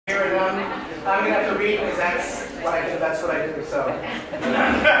I'm going to have to read because that's what I do. That's what I do. So,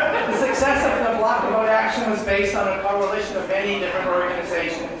 the success of the block vote action was based on a coalition of many different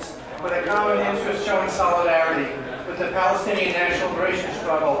organizations with a common interest showing solidarity with the Palestinian national liberation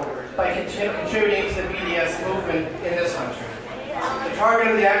struggle by contributing to the BDS movement in this country. The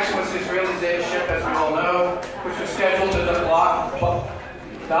target of the action was Israeli ship, as we all know, which was scheduled to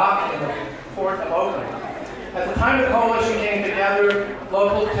dock in the port of Oakland. At the time the coalition came together,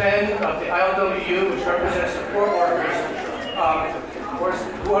 Local 10 of the ILWU, which represents the port workers,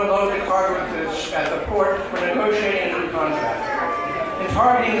 who unloaded cargo at the port, were negotiating a new contract. In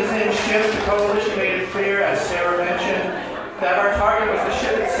targeting the Zin ship, the coalition made it clear, as Sarah mentioned, that our target was the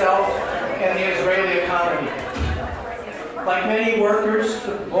ship itself and the Israeli economy. Like many workers,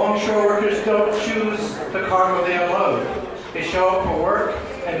 the longshore workers don't choose the cargo they unload. They show up for work,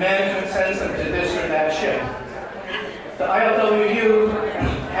 and management sends them to this or that ship. The ILWU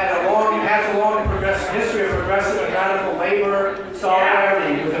has a long history of progressive and radical labor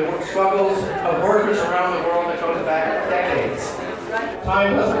solidarity with the struggles of workers around the world that goes back decades.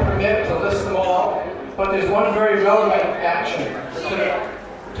 Time doesn't permit to list them all, but there's one very relevant action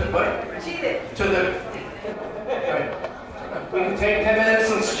we can take 10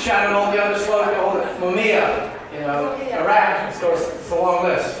 minutes and shout out all the other slogans, all the Mumia, Iraq, it's a long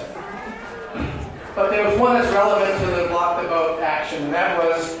list. But there was one that's relevant to the Block the Vote action, and that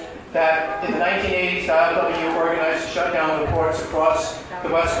was that in the 1980s, the ILWU organized to shut down the ports across the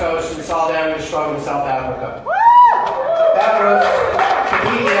West Coast in solidarity with the struggle in South Africa. That was the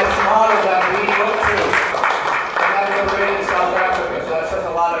BDS model that we looked to, and that was created in South Africa. So that says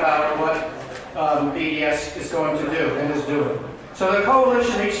a lot about what BDS is going to do and is doing. So the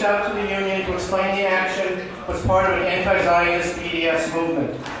coalition reached out to the union to explain the action was part of an anti-Zionist BDS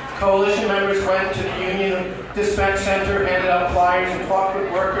movement. Coalition members went to the union dispatch center, handed out flyers, and talked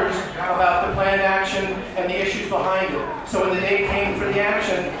with workers about the planned action and the issues behind it. So when the day came for the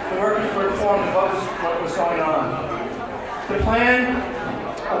action, the workers were informed of what was going on. The plan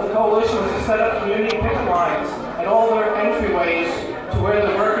of the coalition was to set up community picket lines at all their entryways to where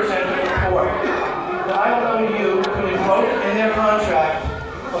the workers entered the port. The ILWU could invoke in their contract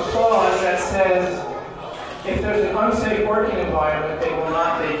a clause that says if there's an unsafe working environment, they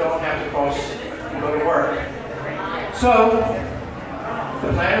don't have to cross and go to work. So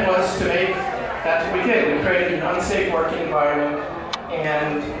the plan was to make, that's what we did. We created an unsafe working environment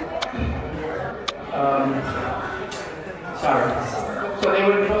and, so they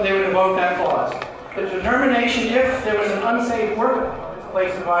would invoke that clause. The determination if there was an unsafe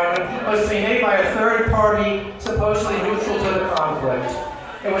workplace environment was to be made by a third party supposedly neutral to the conflict.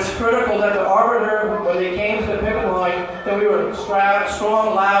 It was critical that the arbiter, when they came to the picket line, that we were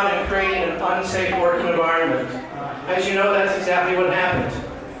strong, loud, and creating an unsafe working environment. As you know, that's exactly what happened.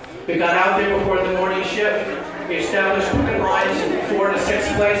 We got out there before the morning shift. We established picket lines in 4 to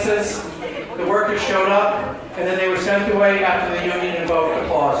 6 places. The workers showed up, and then they were sent away after the union invoked the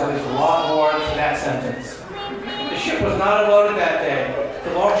clause. So there's a lot more to that sentence. The ship was not unloaded that day.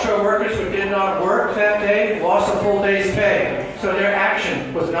 The longshore workers who did not work that day lost a full day's pay, so their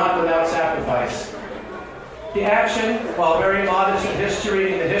action was not without sacrifice. The action, while very modest in the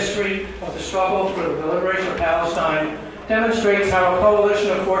history of the struggle for the liberation of Palestine, demonstrates how a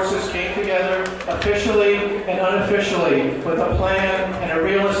coalition of forces came together officially and unofficially with a plan and a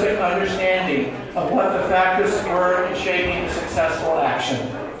realistic understanding of what the factors were in shaping the successful action.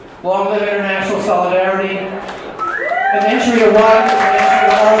 Long live international solidarity. An entry to one, an entry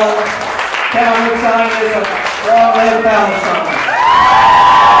to all. Down with Zionism. Long live Palestine.